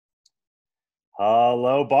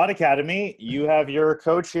Hello, Bot Academy. You have your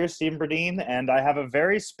coach here, Steve Bradeen, and I have a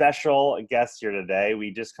very special guest here today. We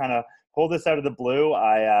just kind of pulled this out of the blue.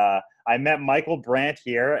 I met Michael Brant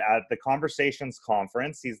here at the Conversations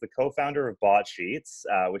Conference. He's the co-founder of Botsheets,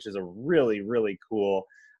 which is a really cool.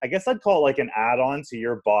 I guess I'd call it like an add-on to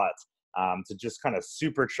your bot to just kind of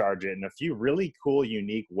supercharge it in a few really cool,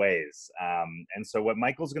 unique ways. And so what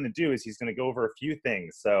Michael's going to do is he's going to go over a few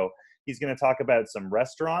things. So he's going to talk about some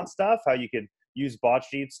restaurant stuff, how you could use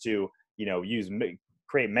Botsheets to,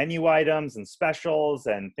 create menu items and specials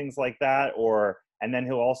and things like that. And then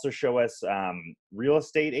he'll also show us real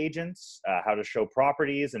estate agents, how to show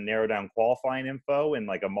properties and narrow down qualifying info in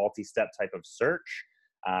like a multi-step type of search.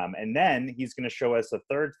 And then he's going to show us a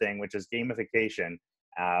third thing, which is gamification.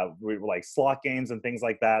 We like slot games and things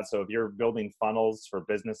like that. So if you're building funnels for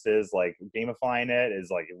businesses, like gamifying it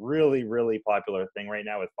is like a really popular thing right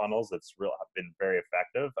now with funnels. That's been very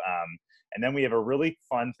effective. And then we have a really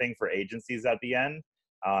fun thing for agencies at the end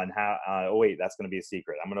on how. Oh wait, that's going to be a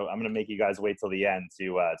secret. I'm gonna make you guys wait till the end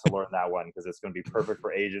to learn that one because it's going to be perfect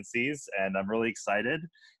for agencies, and I'm really excited.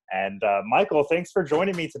 And Michael, thanks for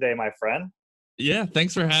joining me today, my friend. Yeah,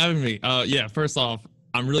 thanks for having me. First off,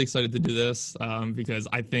 I'm really excited to do this because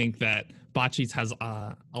I think that Botsheets has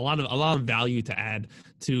a lot of value to add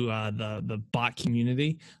to the bot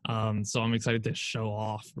community. So I'm excited to show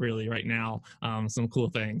off really right now some cool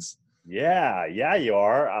things. Yeah, you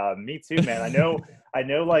are. Me too, man. I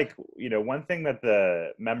know. Like, one thing that the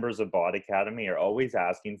members of Bot Academy are always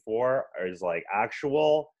asking for is like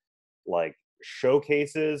actual, like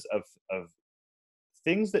showcases of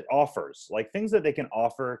things things that they can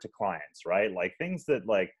offer to clients, right? Like things that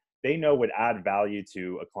like they know would add value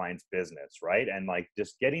to a client's business, right? And like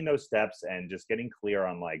just getting those steps and just getting clear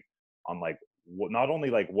on not only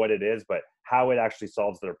like what it is, but how it actually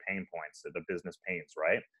solves their pain points, the business pains,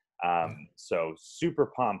 right? So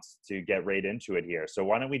super pumped to get right into it here. So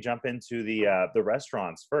why don't we jump into the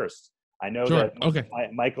restaurants first? I know Sure. that Okay.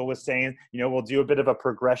 Michael was saying, we'll do a bit of a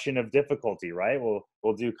progression of difficulty, right?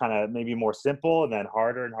 We'll do kind of maybe more simple and then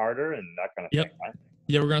harder and harder and that kind of Yep. thing, right?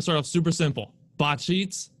 Yeah, we're gonna start off super simple.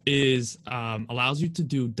 Botsheets is allows you to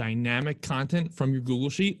do dynamic content from your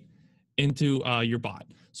Google Sheet into your bot.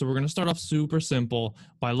 So we're gonna start off super simple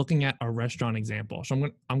by looking at a restaurant example.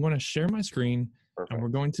 So I'm gonna share my screen. Perfect. And we're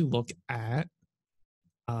going to look at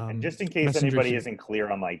and just in case Messenger anybody here. isn't clear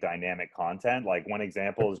on like dynamic content, like one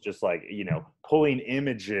example is just like, pulling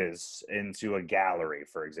images into a gallery,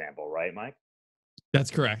 for example, right, Mike?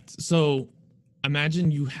 That's correct. So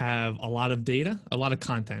imagine you have a lot of data, a lot of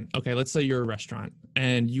content. Okay, let's say you're a restaurant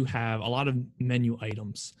and you have a lot of menu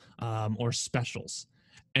items or specials,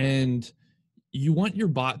 and you want your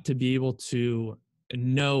bot to be able to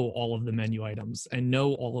know all of the menu items and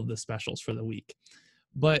know all of the specials for the week.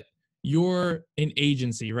 But you're an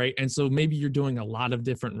agency, right? And so maybe you're doing a lot of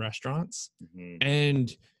different restaurants and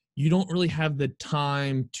you don't really have the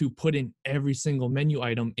time to put in every single menu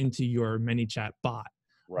item into your ManyChat bot.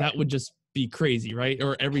 Right. That would just be crazy, right?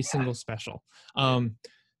 Or every single special.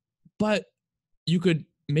 But you could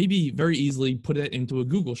maybe very easily put it into a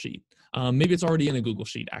Google Sheet. Maybe it's already in a Google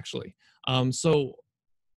Sheet, actually. So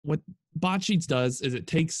what Botsheets does is it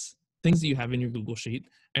takes things that you have in your Google Sheet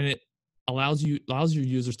and it allows your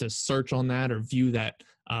users to search on that or view that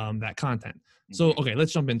that content. So, okay,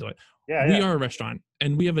 let's jump into it. We are a restaurant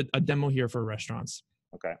and we have a demo here for restaurants.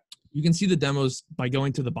 Okay. You can see the demos by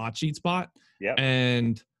going to the Botsheets bot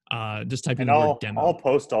and just typing the word demo. I'll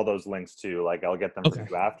post all those links too. Like I'll get them for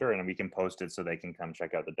you after and we can post it so they can come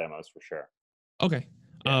check out the demos for sure. Okay.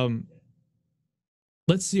 Yeah.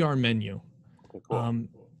 Let's see our menu. Cool.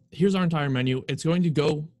 Here's our entire menu. It's going to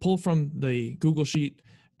go pull from the Google Sheet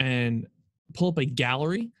and pull up a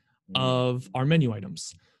gallery of our menu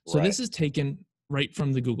items. So this is taken right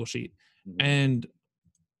from the Google Sheet. And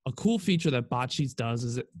a cool feature that Botsheets does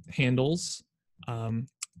is it handles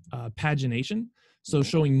pagination. So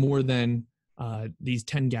showing more than these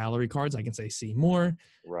 10 gallery cards, I can say see more,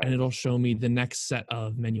 and it'll show me the next set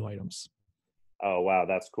of menu items. Oh, wow.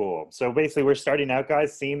 That's cool. So basically we're starting out,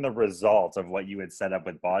 guys, seeing the results of what you had set up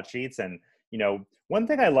with Botsheets. And, one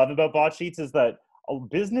thing I love about Botsheets is that a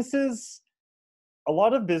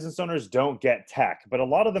lot of business owners don't get tech, but a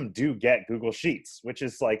lot of them do get Google Sheets, which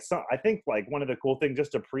is like, I think like one of the cool things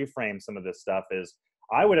just to pre-frame some of this stuff is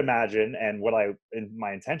I would imagine, and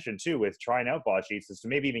my intention too with trying out Botsheets is to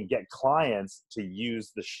maybe even get clients to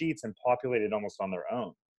use the sheets and populate it almost on their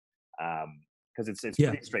own. Because it's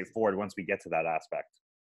pretty straightforward once we get to that aspect.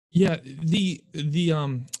 Yeah, the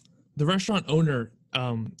restaurant owner,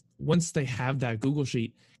 once they have that Google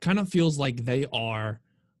Sheet, kind of feels like they are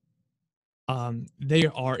they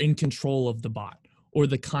are in control of the bot or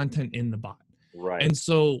the content in the bot. Right. And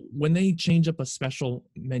so when they change up a special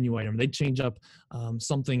menu item, they change up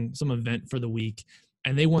some event for the week,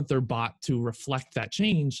 and they want their bot to reflect that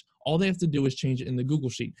change, all they have to do is change it in the Google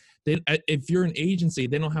Sheet. If you're an agency,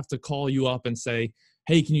 they don't have to call you up and say,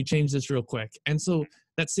 hey, can you change this real quick? And so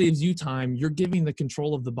that saves you time. You're giving the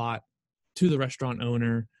control of the bot to the restaurant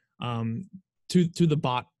owner, to the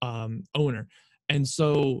bot owner. And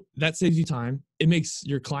so that saves you time. It makes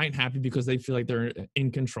your client happy because they feel like they're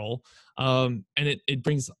in control. And it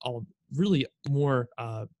brings really more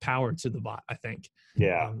power to the bot, I think.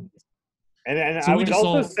 Yeah. And So I we would just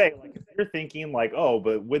also saw, say, like, if you're thinking like, oh,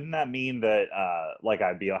 but wouldn't that mean that like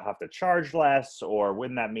I'll have to charge less, or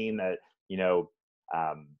wouldn't that mean that, you know,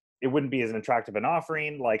 it wouldn't be as an attractive an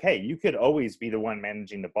offering? Like, hey, you could always be the one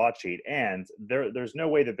managing the bot sheet, and there's no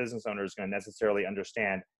way the business owner is going to necessarily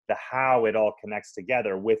understand the how it all connects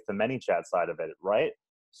together with the ManyChat side of it, right?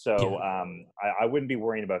 So yeah, I wouldn't be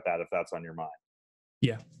worrying about that if that's on your mind.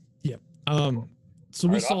 yeah, yeah. So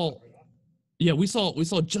we Right on. saw, yeah, we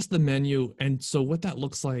saw just the menu. And so what that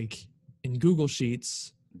looks like in Google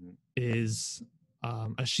Sheets Mhm. is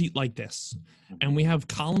a sheet like this. And Mhm. we have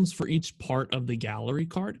columns for each part of the gallery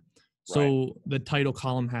card. Right. So the title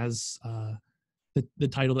column has the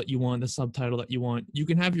title that you want, the subtitle that you want. You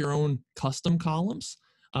can have your own custom columns.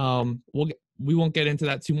 We won't get into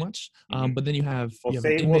that too much. Mhm. But then you have an We'll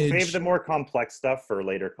save the image. more complex stuff for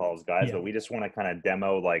later calls, guys, Yeah, but we just want to kind of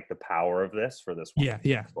demo like the power of this for this one.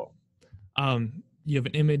 yeah. Cool. You have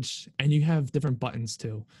an image, and you have different buttons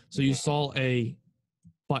too. So you Mhm. saw a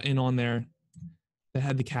button on there that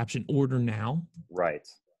had the caption "Order Now." Right.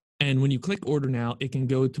 And when you click order now, it can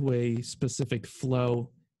go to a specific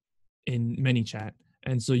flow in ManyChat.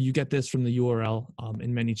 And so you get this from the URL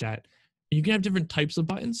in ManyChat. You can have different types of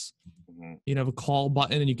buttons. Mhm. You can have a call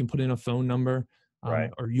button, and you can put in a phone number,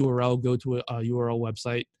 Right. or URL, go to a URL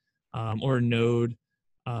website, or a node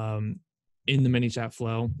in the ManyChat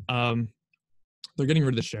flow. They're getting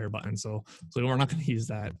rid of the share button, so we're not going to use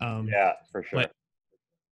that. Yeah, for sure. But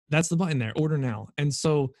that's the button there, order now. And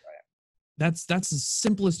so that's the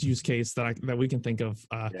simplest use case that we can think of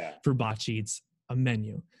Yeah. for Botsheets, a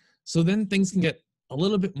menu. So then things can get a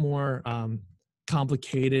little bit more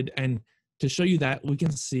complicated, and to show you that, we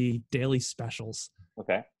can see daily specials.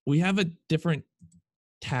 Okay. We have a different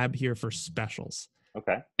tab here for specials,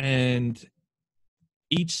 Okay. and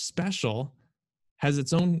each special has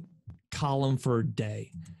its own column for a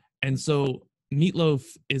day. And so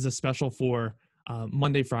Meatloaf is a special for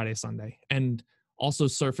Monday, Friday, Sunday. And also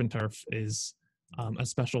Surf and Turf is a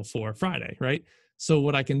special for Friday, right? So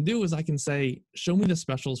what I can do is I can say, show me the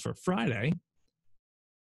specials for Friday,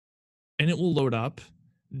 and it will load up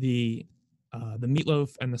the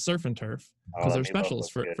Meatloaf and the Surf and Turf Oh, because that they're meatloaf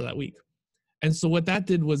specials looks good. for that week. And so what that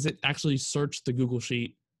did was it actually searched the Google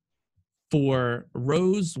Sheet for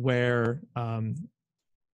rows where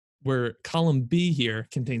column B here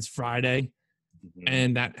contains Friday, Mhm.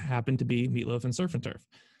 and that happened to be Meatloaf and Surf and Turf.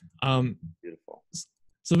 Beautiful.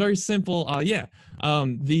 So very simple. The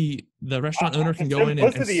restaurant owner can The go in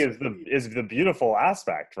and simplicity is the beautiful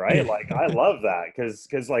aspect, right? yeah, Like I love that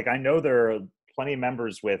because like I know there are plenty of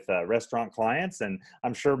members with restaurant clients, and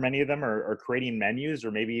I'm sure many of them are creating menus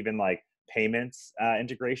or maybe even like payments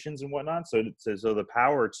integrations and whatnot. So the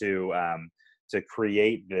power to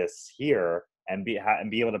create this here and be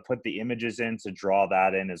able to put the images in to draw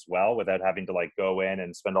that in as well without having to like go in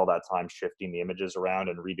and spend all that time shifting the images around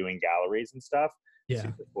and redoing galleries and stuff. yeah,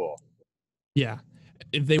 Super cool. yeah.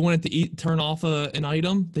 If they wanted to turn off an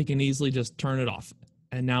item, they can easily just turn it off,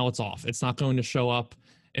 and now it's off. It's not going to show up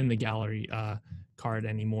in the gallery card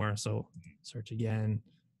anymore. So search again.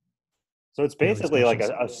 So it's Daily basically like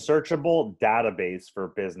specials. a searchable database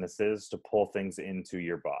for businesses to pull things into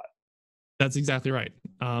your bot. That's exactly right.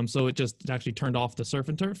 So it just actually turned off the Surf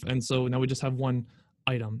and Turf, and so now we just have one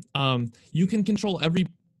item. You can control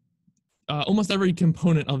almost every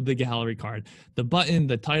component of the gallery card: the button,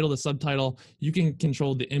 the title, the subtitle. You can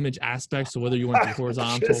control the image aspect, so whether you want the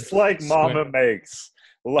horizontal, Just like square. Mama Makes.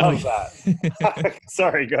 Oh Love yeah, that.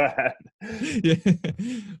 Sorry, go ahead. yeah.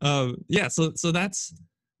 Yeah. So that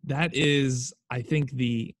is, I think,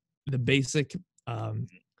 the basic high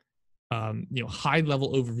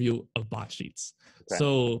level overview of bot sheets. Okay.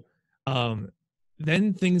 So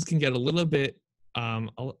then things can get a little bit a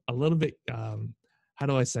little bit how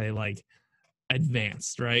do I say, like,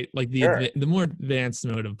 advanced, right? Like Sure. the more advanced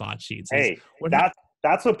mode of bot sheets is Hey, what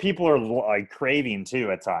that's what people are like craving too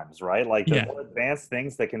at times, right? Like the yeah, more advanced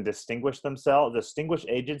things that can distinguish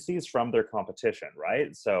agencies from their competition,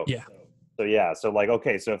 right? So yeah, So yeah, so like,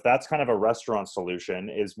 okay, so if that's kind of a restaurant solution,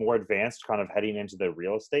 is more advanced kind of heading into the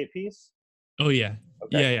real estate piece? Oh yeah,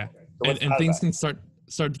 Okay. yeah. So what's And that things about? can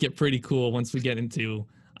start to get pretty cool once we get into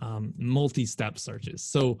multi-step searches.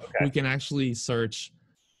 So we Okay. can actually search.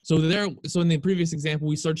 So in the previous example,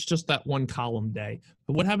 we searched just that one column day.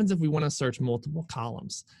 But what happens if we want to search multiple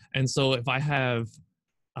columns? And so if I have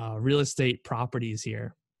real estate properties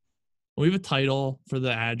here, we have a title for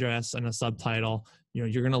the address and a subtitle. You know,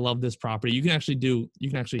 you're gonna love this property. You can actually do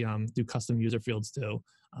custom user fields too.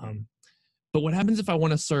 Um, but what happens if I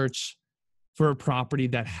want to search for a property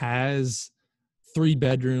that has 3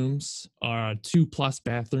 bedrooms or 2+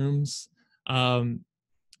 bathrooms? Um,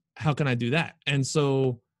 how can I do that? And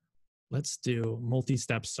so let's do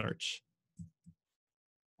multi-step search.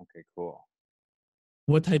 Okay, cool.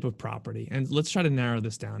 What type of property? And let's try to narrow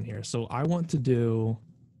this down here. So I want to do,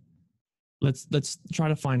 let's try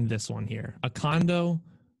to find this one here. A condo,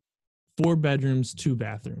 4 bedrooms, 2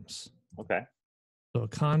 bathrooms. Okay. So a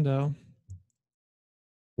condo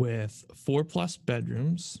with 4+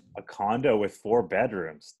 bedrooms. A condo with 4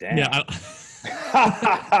 bedrooms. Damn. Yeah.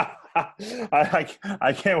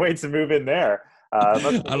 I can't wait to move in there. I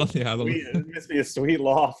don't think I don't. It must be a sweet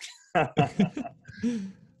loft.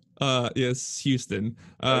 Yes, Houston.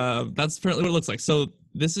 That's apparently what it looks like. So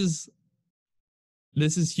this is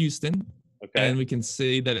Houston, Okay. and we can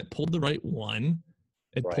see that it pulled the right one.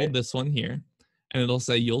 It pulled Right. this one here, and it'll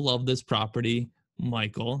say you'll love this property,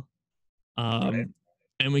 Michael. Right.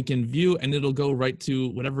 And we can view, and it'll go right to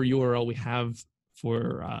whatever URL we have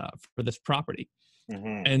for this property.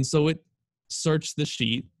 Mm-hmm. And so it searched the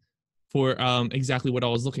sheet for exactly what I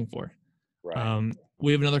was looking for. Right.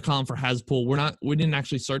 We have another column for has pull. We didn't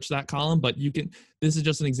actually search that column, but you can. This is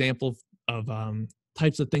just an example of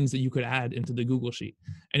types of things that you could add into the Google sheet.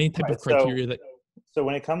 Any type Right. of criteria that. So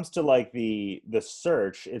when it comes to like the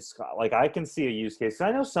search, it's like I can see a use case.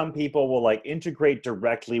 I know some people will like integrate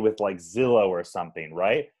directly with like Zillow or something,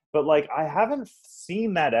 right? But like I haven't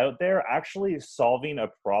seen that out there actually solving a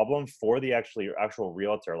problem for the actual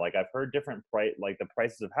realtor. Like I've heard different price, like the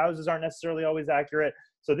prices of houses aren't necessarily always accurate.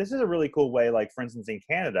 So this is a really cool way, like for instance in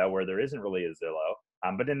Canada where there isn't really a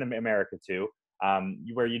Zillow, but in America too,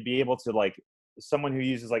 where you'd be able to like someone who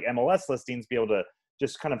uses like MLS listings be able to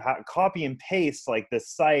just kind of copy and paste like the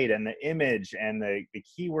site and the image and the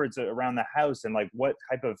keywords around the house and like what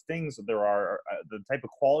type of things there are, the type of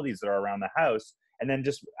qualities that are around the house, and then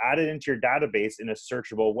just add it into your database in a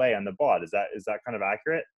searchable way on the bot. Is that kind of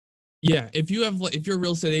accurate? Yeah, if you're a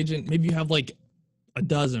real estate agent, maybe you have like a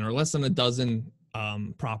dozen or less than a dozen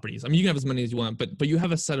properties. I mean, you can have as many as you want, but you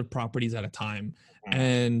have a set of properties at a time, Mhm.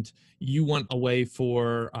 and you want a way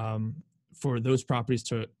for those properties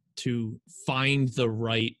to find the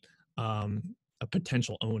right a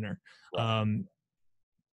potential owner. Right.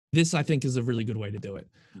 This I think is a really good way to do it,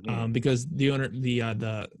 Mhm. because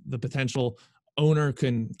the potential owner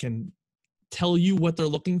can tell you what they're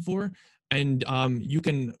looking for, and you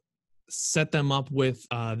can set them up with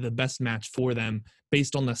the best match for them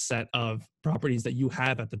based on the set of properties that you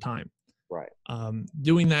have at the time. Right.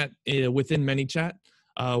 Doing that within ManyChat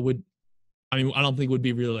would, I mean, I don't think would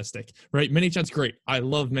be realistic, right? ManyChat's great. I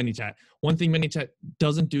love ManyChat. One thing ManyChat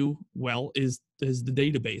doesn't do well is the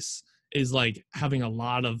database is like having a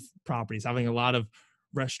lot of properties, having a lot of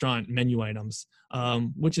restaurant menu items,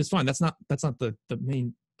 which is fine. That's not the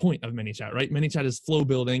main point of ManyChat, right? ManyChat is flow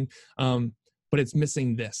building, but it's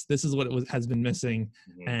missing this. This is what has been missing,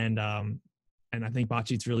 Mhm. and I think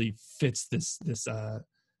Botsheets really fits this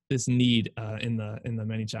need in the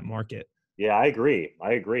ManyChat market. Yeah, I agree.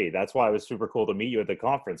 I agree. That's why it was super cool to meet you at the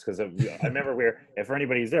conference because I remember if for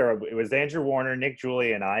anybody's there, it was Andrew Warner, Nick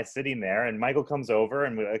Julie, and I sitting there, and Michael comes over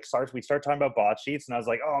and we start talking about bot sheets, and I was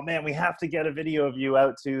like, oh man, we have to get a video of you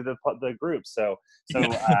out to the group. So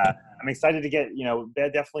Yeah. I'm excited to get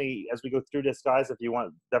definitely as we go through this, guys. If you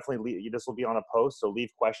want, definitely this will be on a post, so leave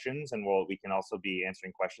questions, and we can also be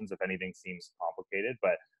answering questions if anything seems complicated.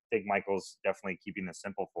 But I think Michael's definitely keeping this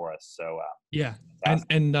simple for us. So Yeah, that's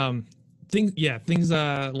and things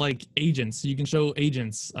like agents. You can show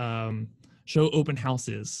agents, show open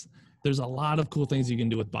houses. There's a lot of cool things you can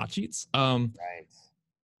do with bot sheets. right.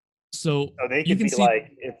 So So they you could can be see,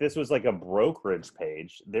 like, if this was like a brokerage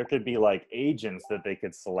page, there could be like agents that they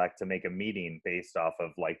could select to make a meeting based off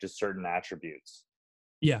of like just certain attributes.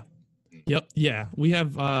 yeah, Mm. yep, yeah. We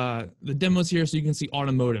have the demos here, so you can see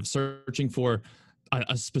automotive, searching for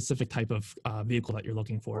a specific type of vehicle that you're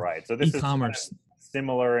looking for. Right. So this is kind of E-commerce,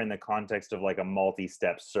 similar in the context of like a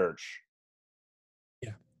multi-step search.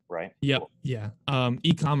 yeah, Right. Yep. Cool. Yeah.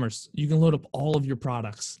 E-commerce. You can load up all of your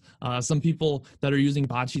products. Some people that are using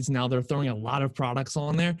Botsheets now, they're throwing a lot of products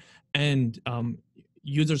on there, and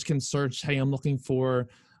users can search. Hey, I'm looking for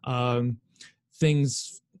um,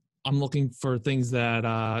 things. I'm looking for things that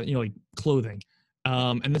like clothing,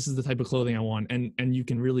 and this is the type of clothing I want. And you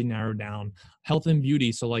can really narrow down health and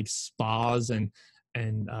beauty. So like spas and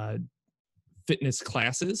fitness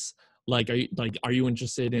classes. Are you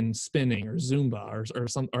interested in spinning or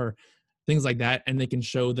Zumba or things like that? And they can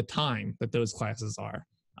show the time that those classes are.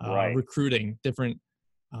 Right. Recruiting, different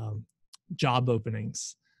um, job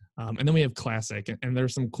openings. And then we have Classic, and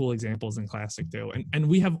there's some cool examples in Classic too. And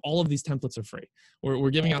we have all of these templates are free. We're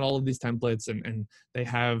giving out all of these templates, and they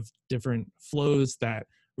have different flows that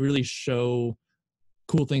really show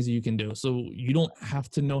cool things that you can do. So you don't have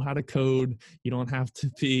to know how to code. You don't have to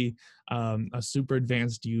be a super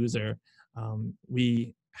advanced user.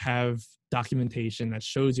 We have documentation that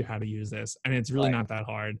shows you how to use this, and it's really Right. not that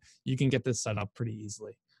hard. You can get this set up pretty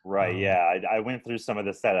easily. Right. Um, Yeah. I went through some of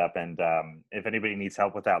the setup, and if anybody needs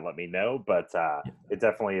help with that, let me know. But yeah, it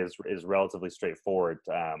definitely is relatively straightforward,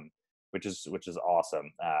 which is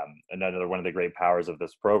awesome. Another one of the great powers of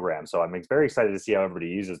this program. So I'm very excited to see how everybody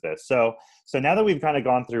uses this. So now that we've kind of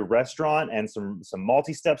gone through restaurant and some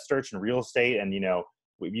multi-step search and real estate, and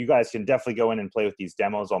you guys can definitely go in and play with these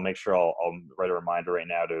demos. I'll make sure I'll write a reminder right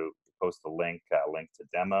now to post the link to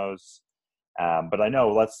demos. But I know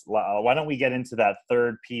why don't we get into that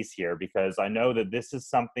third piece here, because I know that this is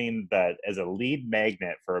something that is a lead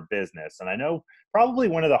magnet for a business. And I know probably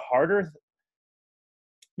one of the harder,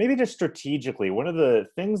 maybe just strategically, one of the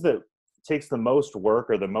things that takes the most work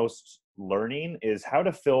or the most learning is how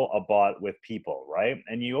to fill a bot with people, right?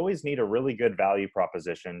 And you always need a really good value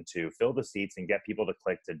proposition to fill the seats and get people to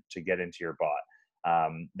click to get into your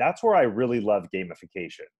bot. That's where I really love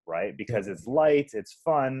gamification, right? yeah, Because it's light, it's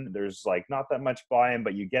fun. There's like not that much buy-in,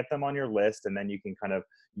 but you get them on your list, and then you can kind of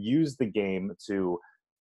use the game to,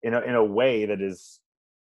 in a way that is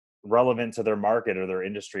relevant to their market or their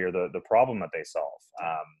industry or the problem that they solve.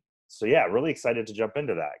 So yeah, really excited to jump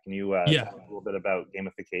into that. Can you yeah, talk a little bit about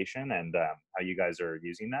gamification and how you guys are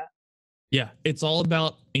using that? yeah. It's all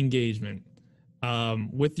about engagement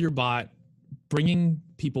with your bot, bringing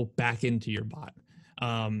people back into your bot.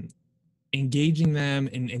 Um, Engaging them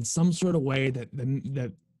in some sort of way that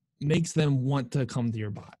makes them want to come to your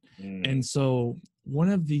bot. Mm, And so one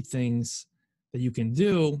of the things that you can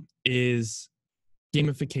do is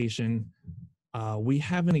gamification. We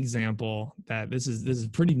have an example that this is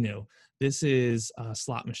pretty new. This is a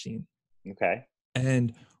slot machine, okay.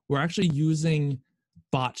 and we're actually using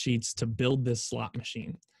Botsheets to build this slot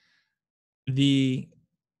machine. The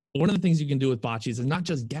One of the things you can do with Botsheets is not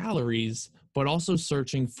just galleries, but also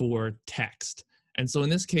searching for text. And so in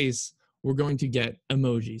this case, we're going to get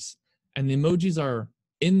emojis, and the emojis are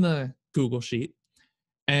in the Google Sheet.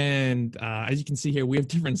 And as you can see here, we have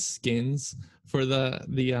different skins for the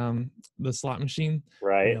slot machine. We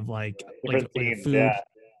Right. have like Different a themes. Yeah. food,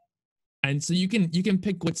 and so you can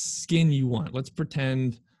pick what skin you want. Let's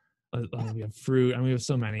pretend we have fruit, and we have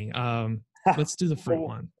so many. Let's do the fruit Well,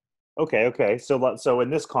 one. okay. So in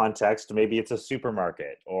this context, maybe it's a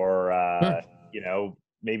supermarket, or Sure.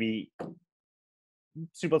 maybe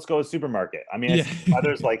let's go with supermarket. I mean, I Yeah. see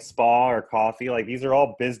others like spa or coffee. Like these are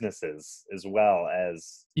all businesses as well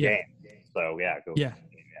as Yeah. games. So yeah, go. Yeah.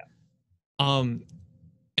 Um,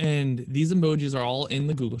 and these emojis are all in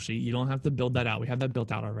the Google Sheet. You don't have to build that out. We have that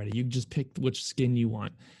built out already. You just pick which skin you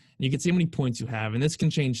want. And you can see how many points you have. And this can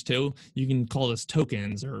change too. You can call this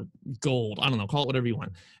tokens or gold. I don't know. Call it whatever you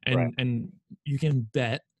want. Right. And you can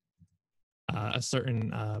bet a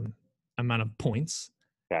certain amount of points.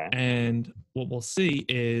 Okay. And what we'll see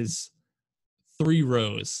is 3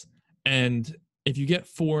 rows. And if you get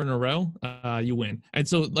 4 in a row, you win. And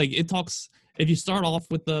so like it talks, if you start off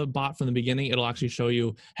with the bot from the beginning, it'll actually show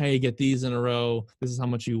you, hey, get these in a row. This is how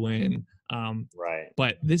much you win. Right.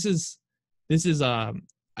 But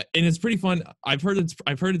and it's pretty fun. I've heard it's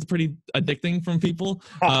pretty addicting from people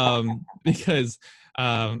because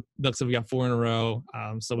look, so we got 4 in a row.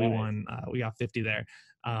 So we Nice. won. We got 50 there.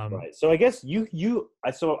 Right. So I guess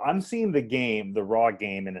so I'm seeing the game, the raw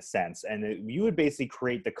game in a sense, and you would basically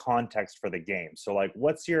create the context for the game. So like,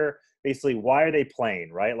 why are they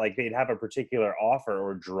playing, right? Like they'd have a particular offer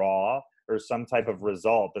or draw or some type of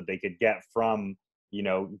result that they could get from,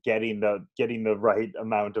 getting the right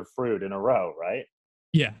amount of fruit in a row, right?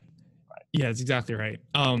 Yeah, yeah, that's exactly right.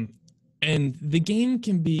 And the game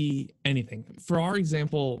can be anything. For our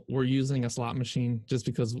example, we're using a slot machine just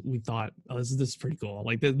because we thought, oh, this is pretty cool.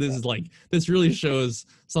 Like this really shows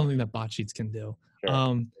something that Botsheets can do. Sure.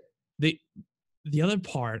 Um, the the other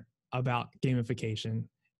part about gamification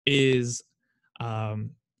is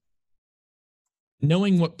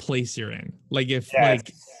knowing what place you're in. Like if Yes.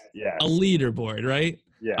 like Yes. a leaderboard, right?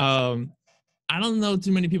 Yes. I don't know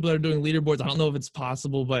too many people that are doing leaderboards. I don't know if it's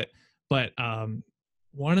possible, but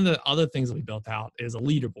one of the other things that we built out is a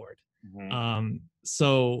leaderboard.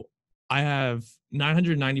 So I have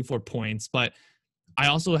 994 points, but I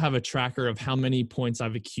also have a tracker of how many points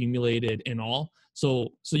I've accumulated in all.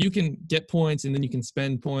 So you can get points and then you can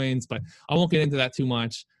spend points, but I won't get into that too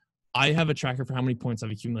much. I have a tracker for how many points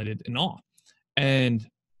I've accumulated in all. And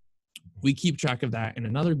we keep track of that in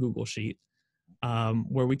another Google Sheet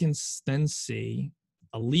where we can then see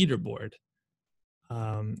a leaderboard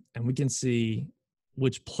and we can see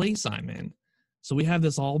which place I'm in. So we have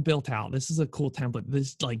this all built out. This is a cool template.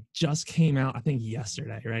 This like just came out, I think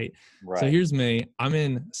yesterday, right? So here's me. I'm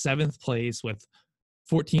in 7th place with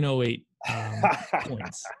 1408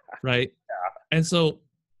 points, right? And so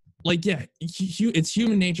like, yeah, it's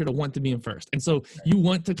human nature to want to be in first. And so you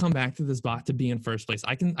want to come back to this bot to be in first place.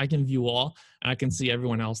 I can view all, and I can see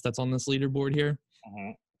everyone else that's on this leaderboard here.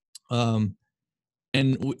 And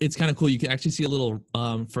it's kind of cool. You can actually see a little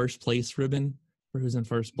first place ribbon for who's in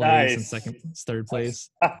first place and second, third place.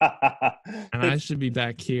 And I should be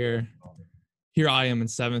back here. Here I am in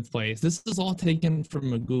 7th place. This is all taken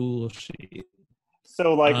from a Google Sheet.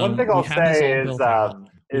 So like one thing I'll say is have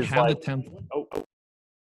like the template.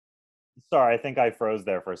 Sorry, I think I froze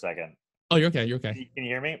there for a second. Oh, you're okay. You're okay. Can you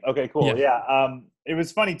hear me? Okay, cool. Yeah. It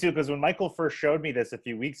was funny too because when Michael first showed me this a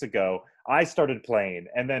few weeks ago, I started playing,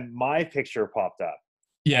 and then my picture popped up.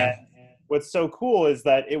 Yeah. And what's so cool is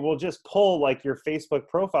that it will just pull like your Facebook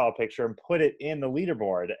profile picture and put it in the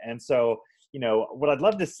leaderboard. And so, what I'd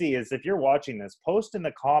love to see is if you're watching this, post in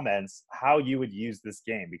the comments how you would use this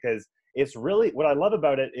game, because it's really what I love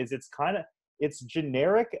about it is it's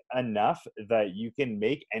generic enough that you can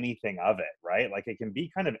make anything of it, right? Like it can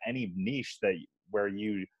be kind of any niche that where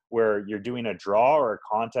you're doing a draw or a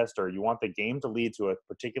contest, or you want the game to lead to a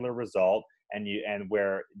particular result, and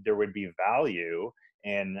where there would be value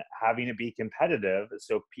in having it be competitive.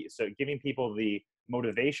 So giving people the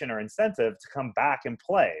motivation or incentive to come back and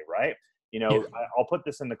play, right? I'll put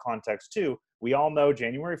this in the context too. We all know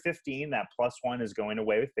January 15, that +1 is going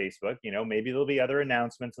away with Facebook. Maybe there'll be other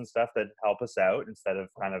announcements and stuff that help us out instead of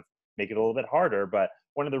kind of make it a little bit harder. But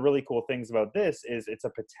one of the really cool things about this is it's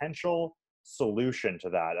a potential solution to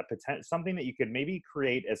that, something that you could maybe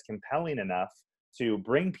create as compelling enough to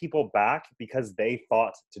bring people back because they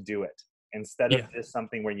thought to do it, instead of just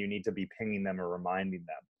something where you need to be pinging them or reminding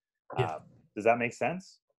them. Does that make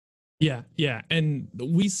sense? Yeah. And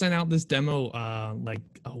we sent out this demo like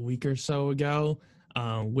a week or so ago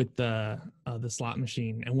with the slot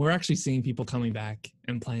machine, and we're actually seeing people coming back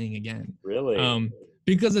and playing again. Really?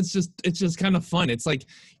 Because it's just kind of fun. It's like,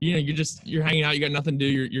 you're hanging out, you got nothing to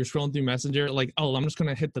do, you're scrolling through Messenger, like, oh, I'm just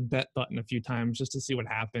gonna hit the bet button a few times just to see what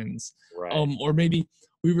happens. Right. Or maybe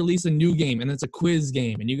we release a new game and it's a quiz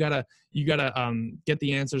game, and you gotta get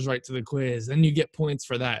the answers right to the quiz, then you get points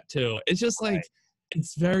for that too. It's just like,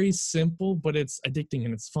 it's very simple, but it's addicting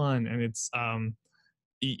and it's fun, and it's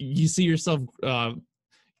you see yourself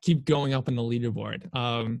keep going up in the leaderboard.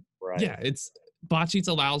 Yeah, it's Botsheets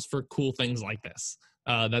allows for cool things like this.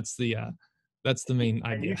 That's the main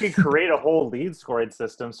idea. And you could create a whole lead scoring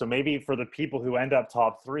system. So maybe for the people who end up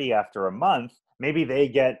top 3 after a month, maybe they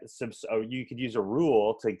get you could use a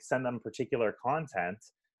rule to send them particular content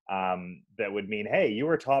that would mean, hey, you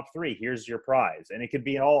were top 3, here's your prize, and it could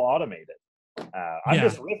be all automated. I'm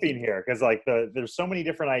just riffing here because like there's so many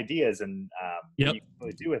different ideas and you can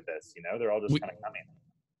really do with this. They're all just kind of coming.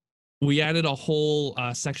 We added a whole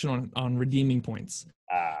section on redeeming points,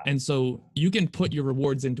 and so you can put your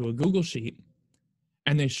rewards into a Google Sheet,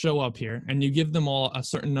 and they show up here, and you give them all a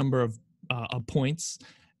certain number of points,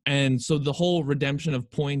 and so the whole redemption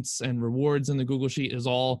of points and rewards in the Google Sheet is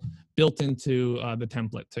all built into the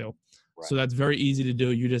template too. Right. So that's very easy to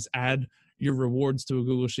do. You just add your rewards to a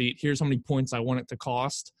Google Sheet. Here's how many points I want it to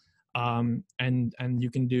cost. And you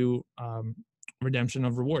can do redemption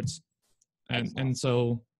of rewards. And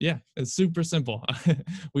so, yeah, it's super simple.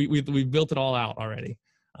 we built it all out already.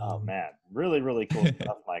 Oh man, really, really cool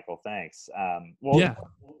stuff, Michael. Thanks.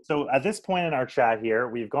 So at this point in our chat here,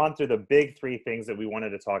 we've gone through the big 3 things that we wanted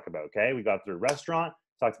to talk about. Okay. We got through restaurant,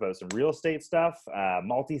 talked about some real estate stuff,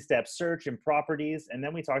 multi-step search and properties. And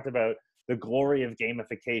then we talked about the glory of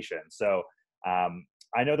gamification. So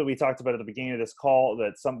I know that we talked about at the beginning of this call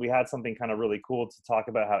that we had something kind of really cool to talk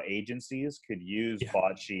about how agencies could use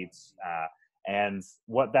Botsheets, and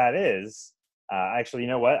what that is Actually, you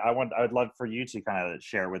know what? I would love for you to kind of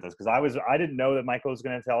share with us, because I didn't know that Michael was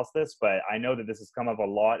going to tell us this, but I know that this has come up a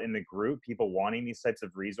lot in the group, people wanting these types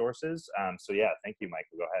of resources. So yeah, thank you,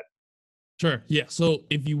 Michael. Go ahead. Sure. Yeah. So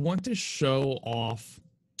if you want to show off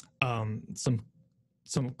some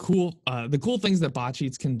cool the cool things that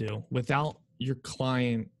Botsheets can do without your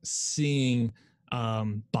client seeing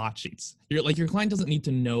Botsheets. Your client doesn't need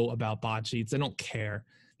to know about Botsheets. They don't care.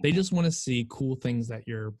 They just want to see cool things that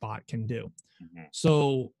your bot can do. Mhm.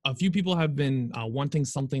 So a few people have been wanting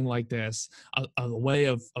something like this, a way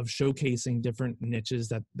of showcasing different niches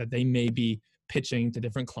that they may be pitching to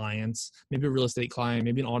different clients, maybe a real estate client,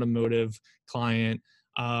 maybe an automotive client.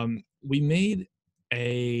 We made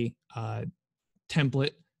a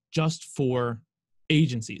template just for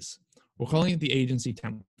agencies. We're calling it the agency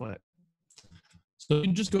template. So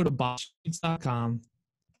you just go to botsheets.com,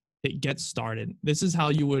 hit get started. This is how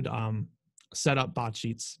you would set up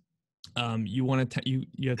Botsheets. You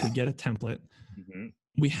have to get a template. Mm-hmm.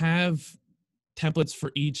 We have templates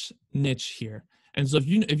for each niche here. And so if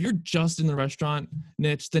you're just in the restaurant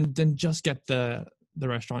niche, then just get the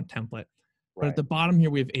restaurant template. But at the bottom here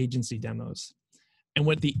we have agency demos. And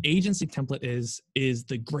what the agency template is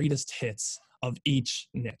the greatest hits of each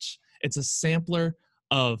niche. It's a sampler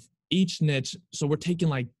of each niche. So we're taking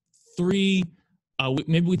like three,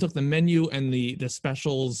 maybe we took the menu and the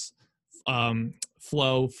specials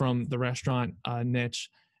flow from the restaurant niche,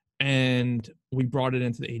 and we brought it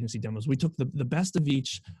into the agency demos. We took the best of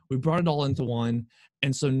each, we brought it all into one.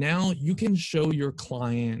 And so now you can show your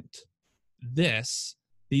client these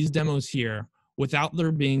demos here without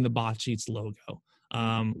there being the Botsheets logo.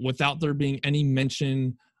 Without there being any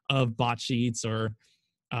mention of Botsheets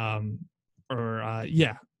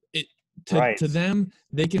to them,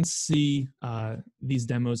 they can see these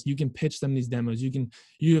demos. You can pitch them these demos. You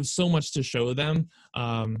have so much to show them.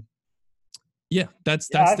 That's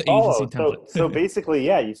the agency template. So basically,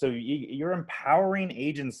 yeah. So you're empowering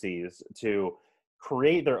agencies to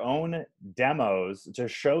create their own demos to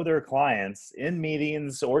show their clients in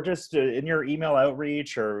meetings, or just in your email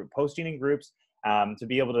outreach or posting in groups, to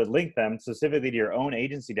be able to link them specifically to your own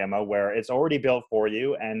agency demo, where it's already built for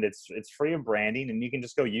you and it's free of branding, and you can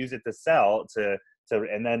just go use it to sell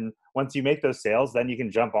and then once you make those sales, then you can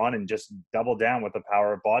jump on and just double down with the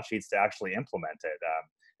power of Botsheets to actually implement it.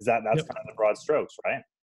 That's Yep. kind of the broad strokes, right?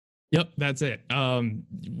 Yep, that's it.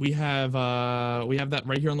 We have that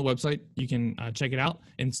right here on the website. You can check it out,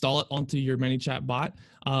 install it onto your ManyChat bot.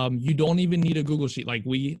 You don't even need a Google Sheet. Like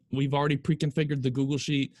we've already pre-configured the Google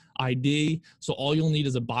Sheet ID, so all you'll need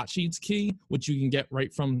is a Botsheets key, which you can get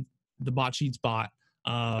right from the Botsheets bot.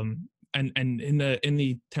 And in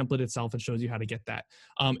the template itself, it shows you how to get that.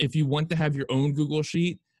 If you want to have your own Google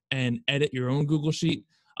Sheet and edit your own Google Sheet,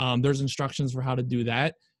 there's instructions for how to do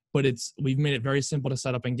that. But we've made it very simple to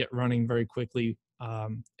set up and get running very quickly.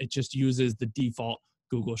 It just uses the default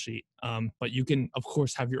Google Sheet. But you can, of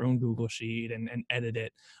course, have your own Google Sheet and edit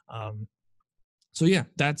it. So yeah,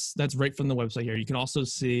 that's right from the website here. You can also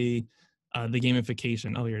see the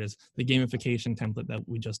gamification. Oh, here it is. The gamification template that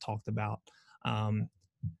we just talked about.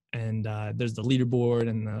 And there's the leaderboard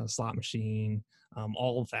and the slot machine,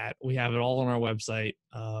 all of that. We have it all on our website.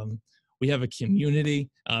 We have a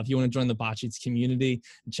community. If you want to join the Botsheets community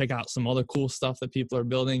and check out some other cool stuff that people are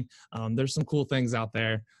building, there's some cool things out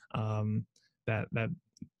there that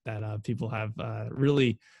people have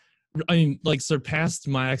really, like surpassed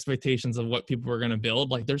my expectations of what people were going to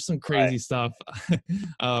build. Like there's some crazy stuff.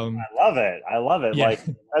 I love it. Yeah. Like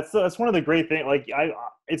that's one of the great things. Like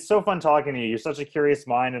it's so fun talking to you. You're such a curious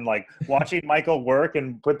mind, and like watching Michael work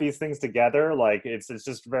and put these things together, like it's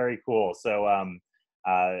just very cool. So I'm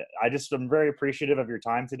very appreciative of your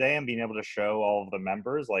time today and being able to show all of the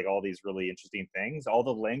members like all these really interesting things. All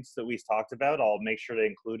the links that we've talked about, I'll make sure to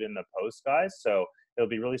include in the post, guys. So it'll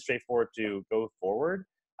be really straightforward to go forward.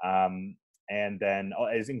 And then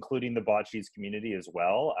is including the Botsheets community as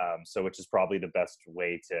well. So which is probably the best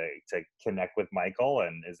way to connect with Michael.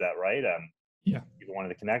 And is that right? Yeah. If you wanted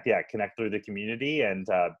to connect, connect through the community and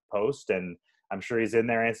post. And I'm sure he's in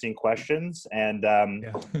there answering questions. And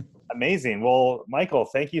amazing. Well, Michael,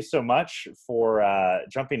 thank you so much for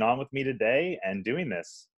jumping on with me today and doing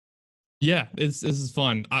this. Yeah, this is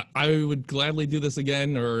fun. I would gladly do this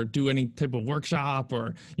again, or do any type of workshop,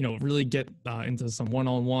 or really get into some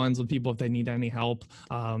one-on-ones with people if they need any help.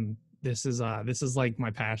 This is like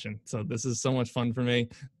my passion. So this is so much fun for me.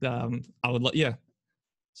 So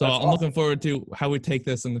That's I'm awesome. looking forward to how we take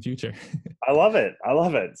this in the future. I love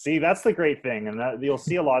it. See, that's the great thing, and you'll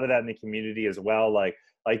see a lot of that in the community as well. Like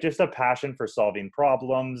just a passion for solving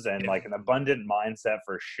problems and like an abundant mindset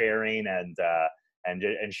for sharing and and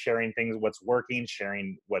sharing things, what's working,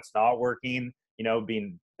 sharing what's not working, you know,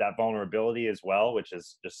 being that vulnerability as well, which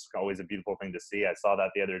is just always a beautiful thing to see. I saw that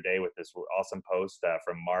the other day with this awesome post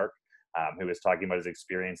from Mark, who was talking about his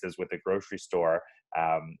experiences with the grocery store,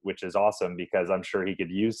 which is awesome because I'm sure he could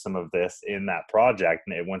use some of this in that project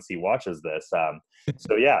once he watches this.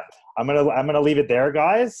 So yeah, I'm gonna leave it there,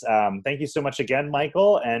 guys. Thank you so much again,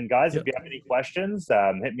 Michael. And guys, if Yep. you have any questions,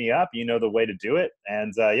 hit me up. You know the way to do it.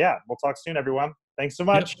 And yeah, we'll talk soon, everyone. Thanks so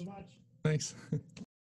Yep. much. Thanks.